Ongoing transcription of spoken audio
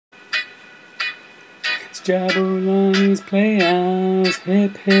Jabu and Lani's Playhouse,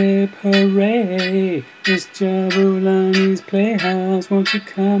 hip hip hooray! It's Jabu and Lani's Playhouse, won't you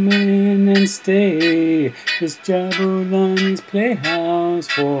come in and stay? It's Jabu and Lani's Playhouse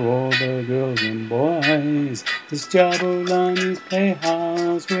for all the girls and boys. It's Jabu and Lani's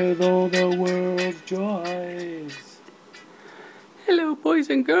Playhouse with all the world's joys. Hello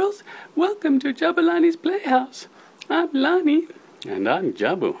boys and girls, welcome to Jabu and Lani's Playhouse. I'm Lani. And I'm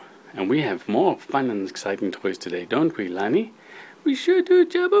Jabu. And we have more fun and exciting toys today, don't we, Lani? We sure do,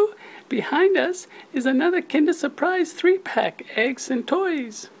 Jabu. Behind us is another Kinder Surprise 3-pack, eggs and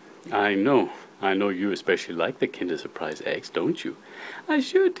toys. I know you especially like the Kinder Surprise eggs, don't you? I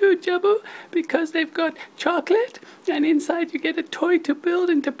sure do, Jabu, because they've got chocolate, and inside you get a toy to build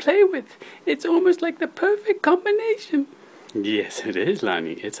and to play with. It's almost like the perfect combination. Yes, it is,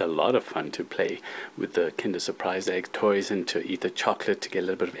 Lani. It's a lot of fun to play with the Kinder Surprise egg toys and to eat the chocolate to get a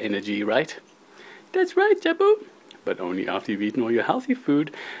little bit of energy, right? That's right, Jabu. But only after you've eaten all your healthy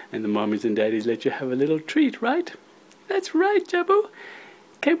food and the mommies and daddies let you have a little treat, right? That's right, Jabu.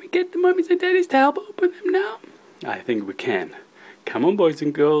 Can we get the mommies and daddies to help open them now? I think we can. Come on, boys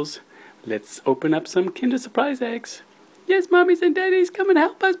and girls. Let's open up some Kinder Surprise eggs. Yes, mommies and daddies, come and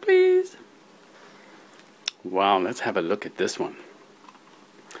help us, please. Wow, let's have a look at this one.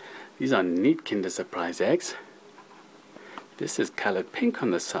 These are neat Kinder Surprise eggs. This is colored pink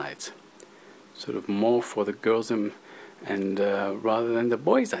on the sides. Sort of more for the girls and rather than the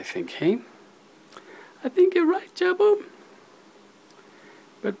boys, I think, hey? I think you're right, Jabu.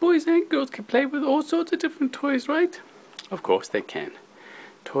 But boys and girls can play with all sorts of different toys, right? Of course they can.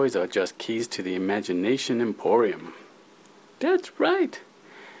 Toys are just keys to the imagination emporium. That's right.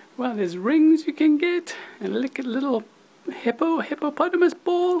 Well, there's rings you can get, and look at a little hippopotamus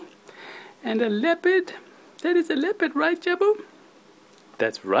ball, and a leopard. That is a leopard, right, Jabu?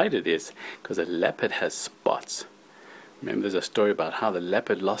 That's right, it is, because a leopard has spots. Remember, there's a story about how the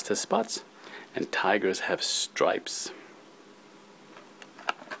leopard lost his spots, and tigers have stripes.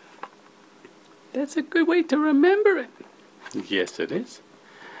 That's a good way to remember it. Yes, it is.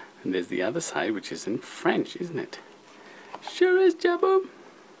 And there's the other side, which is in French, isn't it? Sure is, Jabu.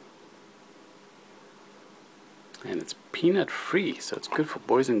 And it's peanut free, so it's good for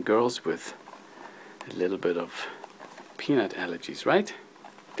boys and girls with a little bit of peanut allergies, right?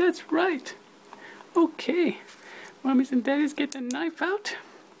 That's right. Okay, mommies and daddies, get the knife out.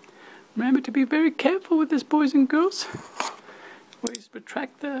 Remember to be very careful with this, boys and girls. Always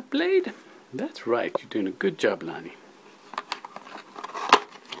retract the blade. That's right, you're doing a good job, Lani.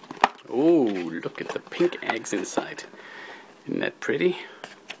 Oh, look at the pink eggs inside. Isn't that pretty?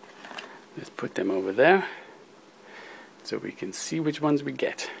 Let's put them over there so we can see which ones we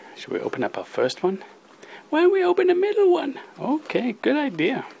get. Should we open up our first one? Why don't we open the middle one? Okay, good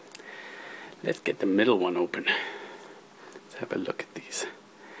idea. Let's get the middle one open. Let's have a look at these.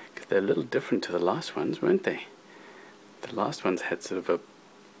 Because they're a little different to the last ones, weren't they? The last ones had sort of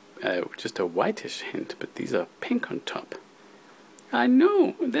just a whitish hint, but these are pink on top. I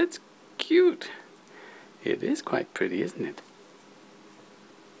know, that's cute. It is quite pretty, isn't it?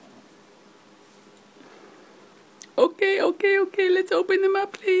 Okay, let's open them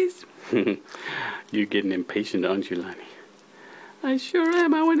up, please. You're getting impatient, aren't you, Lani? I sure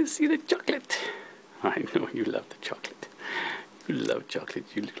am. I want to see the chocolate. I know you love the chocolate. You love chocolate.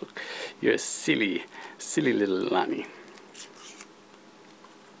 You're a silly little Lani.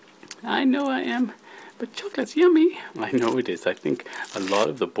 I know I am, but chocolate's yummy. I know it is. I think a lot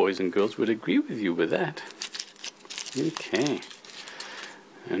of the boys and girls would agree with you with that. Okay.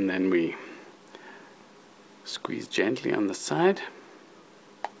 And then we squeeze gently on the side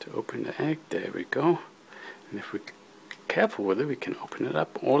to open the egg. There we go. And if we're careful with it, we can open it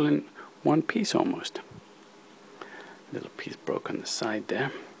up all in one piece almost. A little piece broke on the side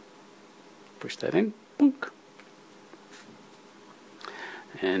there. Push that in. Boonk.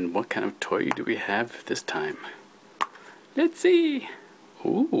 And what kind of toy do we have this time? Let's see.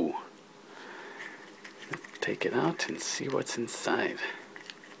 Ooh. Let's take it out and see what's inside.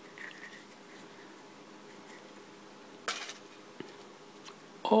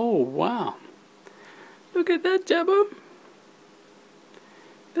 Oh, wow. Look at that, Jabu.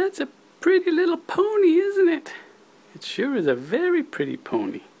 That's a pretty little pony, isn't it? It sure is a very pretty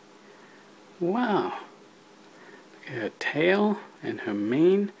pony. Wow. Look at her tail and her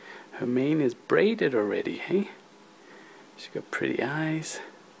mane. Her mane is braided already, hey? She's got pretty eyes.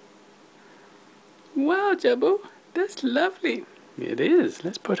 Wow, Jabu. That's lovely. It is.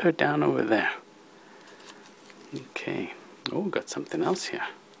 Let's put her down over there. Okay. Oh, got something else here.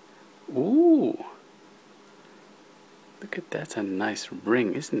 Ooh. Look at that. That's a nice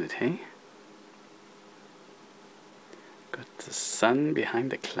ring, isn't it, hey? Got the sun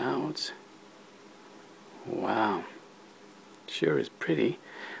behind the clouds. Wow. Sure is pretty.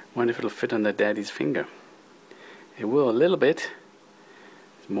 Wonder if it'll fit on the daddy's finger. It will a little bit.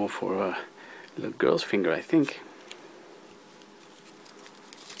 It's more for a little girl's finger, I think.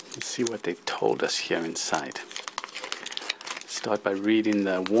 Let's see what they told us here inside. Start by reading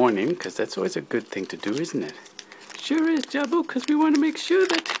the warning, because that's always a good thing to do, isn't it? Sure is, Jabu, because we want to make sure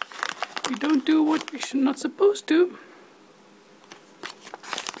that we don't do what we're not supposed to.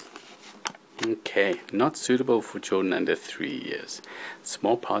 Okay, not suitable for children under 3 years.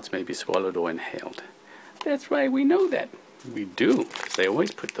 Small parts may be swallowed or inhaled. That's right, we know that. We do, because they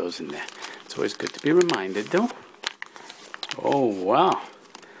always put those in there. It's always good to be reminded, though. Oh, wow.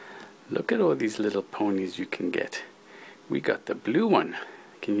 Look at all these little ponies you can get. We got the blue one.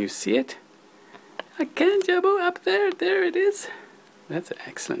 Can you see it? I can, Jabu, up there. There it is. That's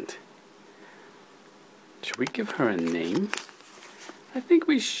excellent. Should we give her a name? I think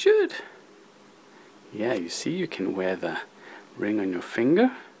we should. Yeah, you see, you can wear the ring on your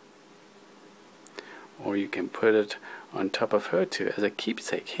finger, or you can put it on top of her too as a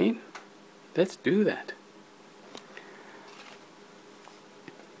keepsake, hey? Let's do that.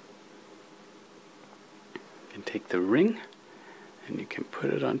 You can take the ring and you can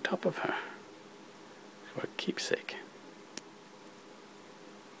put it on top of her for a keepsake.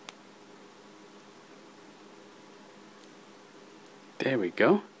 There we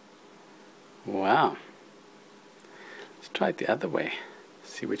go. Wow. Let's try it the other way.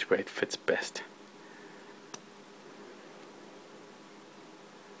 See which way it fits best.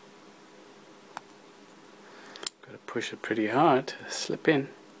 Gotta push it pretty hard to slip in.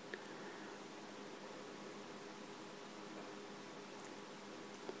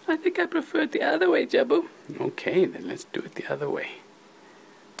 I think I prefer it the other way, Jabu. Okay, then let's do it the other way.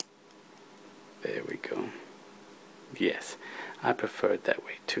 There we go. Yes, I prefer it that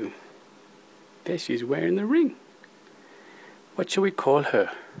way too. There she's wearing the ring. What shall we call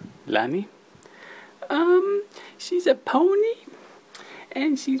her, Lani? She's a pony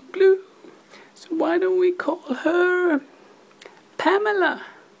and she's blue. So why don't we call her Pamela?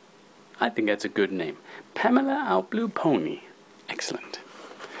 I think that's a good name. Pamela, our blue pony. Excellent.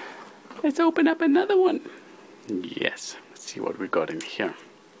 Let's open up another one. Yes, let's see what we got in here.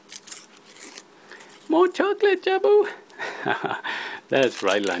 More chocolate, Jabu. That's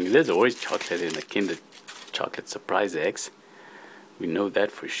right, Lani. There's always chocolate in the Kinder Chocolate Surprise Eggs. We know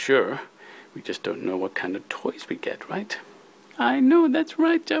that for sure. We just don't know what kind of toys we get, right? I know, that's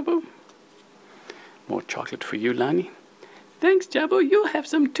right, Jabu. More chocolate for you, Lani. Thanks, Jabu. You'll have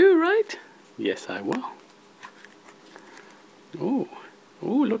some too, right? Yes, I will. Oh,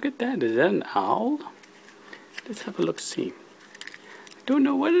 look at that. Is that an owl? Let's have a look, see. I don't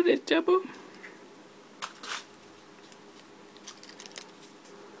know what it is, Jabu.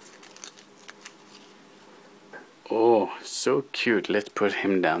 Oh, so cute. Let's put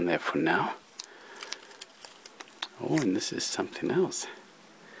him down there for now. Oh, and this is something else.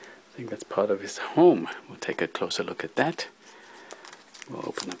 I think that's part of his home. We'll take a closer look at that. We'll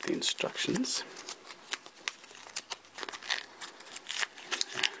open up the instructions.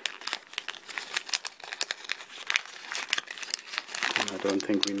 I don't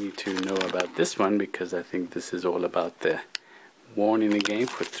think we need to know about this one because I think this is all about the warning again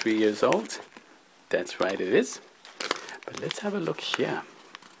for 3 years old. That's right, it is. But let's have a look here.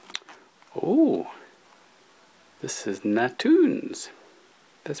 Oh, this is Natoons.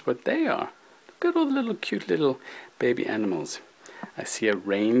 That's what they are. Look at all the little cute little baby animals. I see a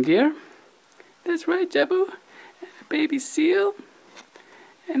reindeer. That's right, Jabu. And a baby seal.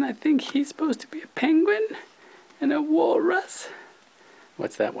 And I think he's supposed to be a penguin. And a walrus.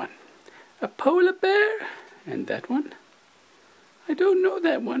 What's that one? A polar bear. And that one? I don't know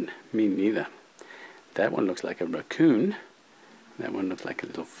that one. Me neither. That one looks like a raccoon. That one looks like a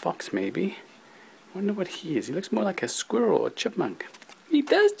little fox, maybe. I wonder what he is. He looks more like a squirrel or a chipmunk. He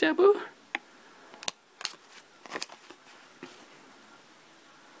does, Jabu.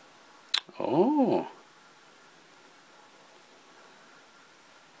 Oh.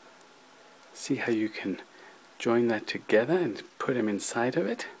 See how you can join that together and put him inside of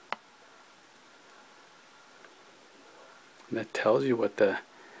it? That tells you what the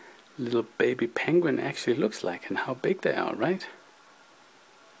little baby penguin actually looks like and how big they are, right?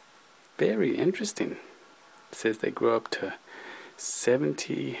 Very interesting. It says they grow up to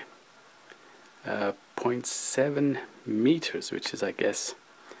 70.7 meters, which is, I guess,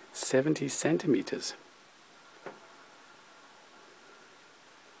 70 centimeters.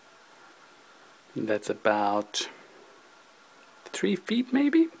 And that's about 3 feet,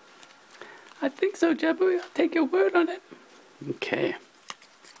 maybe? I think so, Jabu. I'll take your word on it. Okay.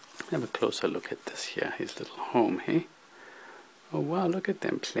 Have a closer look at this here, his little home, hey? Oh wow, look at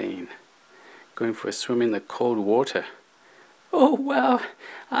them playing. Going for a swim in the cold water. Oh wow,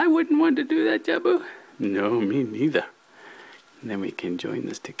 I wouldn't want to do that, Jabu. No, me neither. And then we can join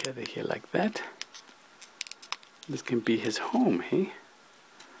this together here like that. This can be his home, hey?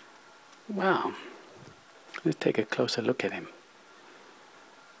 Wow. Let's take a closer look at him.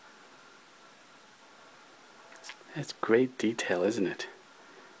 That's great detail, isn't it?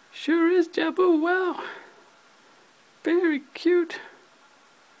 Sure is, Jabu. Wow. Very cute.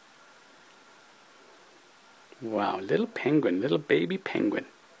 Wow, little penguin, little baby penguin.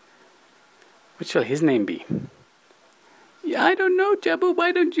 What shall his name be? Yeah, I don't know, Jabu.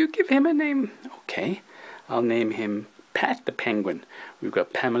 Why don't you give him a name? Okay, I'll name him Pat the Penguin. We've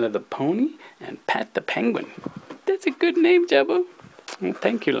got Pamela the Pony and Pat the Penguin. That's a good name, Jabu. Well,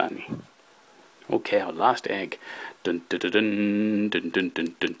 thank you, Lani. Okay, our last egg. Dun dun dun dun dun dun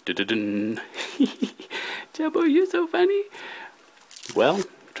dun dun dun dun. Jabu, you're so funny. Well,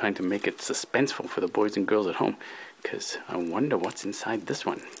 trying to make it suspenseful for the boys and girls at home, because I wonder what's inside this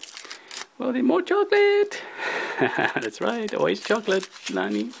one. Well, there's more chocolate. That's right, always chocolate,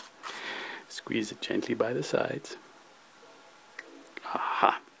 Lani. Squeeze it gently by the sides.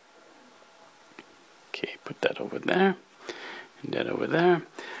 Aha. Okay, put that over there, and that over there.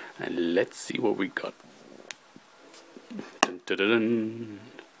 And let's see what we got. Dun, dun, dun, dun.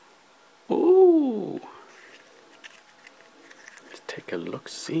 Oh, let's take a look.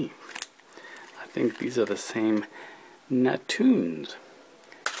 See, I think these are the same Natoons.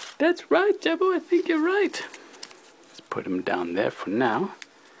 That's right, Jabu. I think you're right. Let's put them down there for now.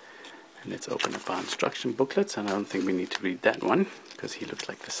 And let's open up our instruction booklets. And I don't think we need to read that one because he looks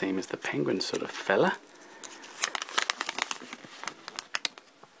like the same as the penguin sort of fella.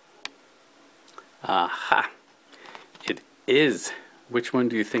 Aha! It is. Which one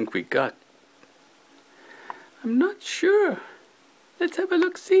do you think we got? I'm not sure. Let's have a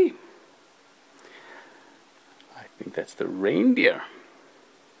look-see. I think that's the reindeer.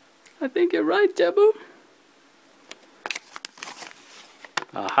 I think you're right, Jabu.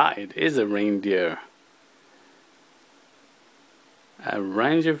 Aha, it is a reindeer. A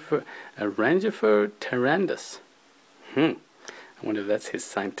Rangifer tarandus. I wonder if that's his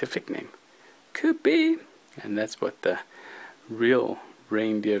scientific name. Could be. And that's what the real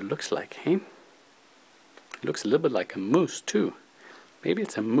reindeer looks like, hey? It looks a little bit like a moose, too. Maybe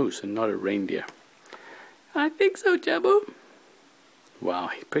it's a moose and not a reindeer. I think so, Jabu. Wow,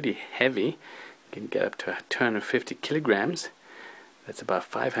 he's pretty heavy. He can get up to 250 kilograms. That's about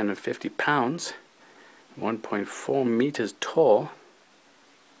 550 pounds. 1.4 meters tall.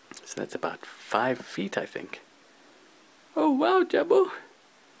 So that's about 5 feet, I think. Oh, wow, Jabu.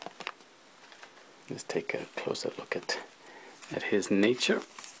 Let's take a closer look at his nature.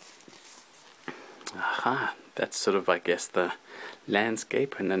 Aha, that's sort of, I guess, the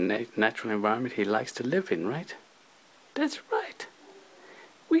landscape and the natural environment he likes to live in, right? That's right.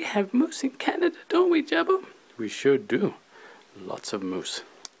 We have moose in Canada, don't we, Jabu? We sure do. Lots of moose.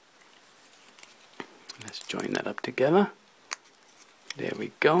 Let's join that up together. There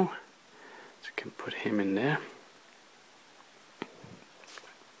we go. So we can put him in there.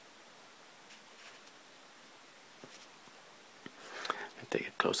 Take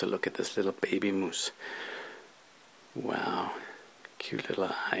a closer look at this little baby moose. Wow, cute little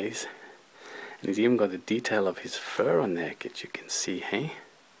eyes. And he's even got the detail of his fur on there that you can see, hey?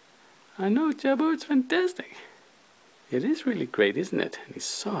 I know, Jabu, it's fantastic. It is really great, isn't it? And he's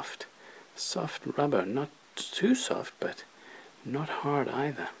soft. Soft rubber, not too soft, but not hard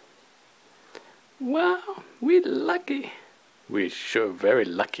either. Wow, we're lucky. We're sure very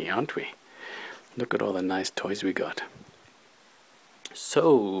lucky, aren't we? Look at all the nice toys we got.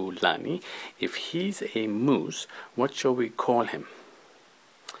 So, Lani, if he's a moose, what shall we call him?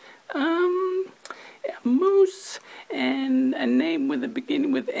 A moose and a name with a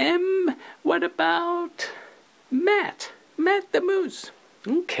beginning with M. What about Matt? Matt the moose.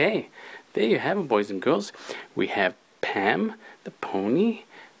 Okay, there you have it, boys and girls. We have Pam the pony,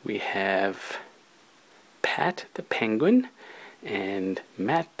 we have Pat the penguin, and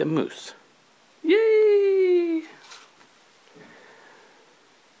Matt the moose. Yay!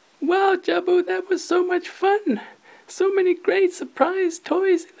 Wow, Jabu, that was so much fun. So many great surprise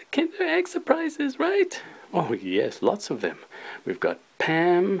toys in the Kinder Egg surprises, right? Oh yes, lots of them. We've got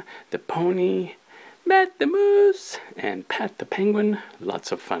Pam the pony, Matt the moose, and Pat the penguin.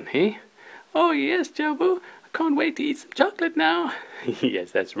 Lots of fun, hey? Oh yes, Jabu, I can't wait to eat some chocolate now.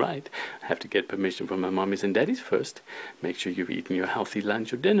 Yes, that's right. I have to get permission from my mommies and daddies first. Make sure you've eaten your healthy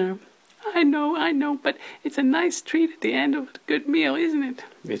lunch or dinner. I I know, but it's a nice treat at the end of a good meal, isn't it?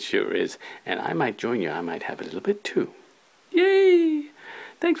 It sure is, and I might join you. I might have a little bit too. Yay!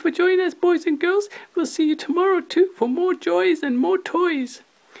 Thanks for joining us, boys and girls. We'll see you tomorrow, too, for more joys and more toys.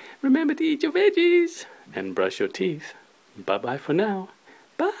 Remember to eat your veggies and brush your teeth. Bye-bye for now.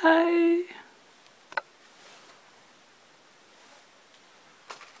 Bye!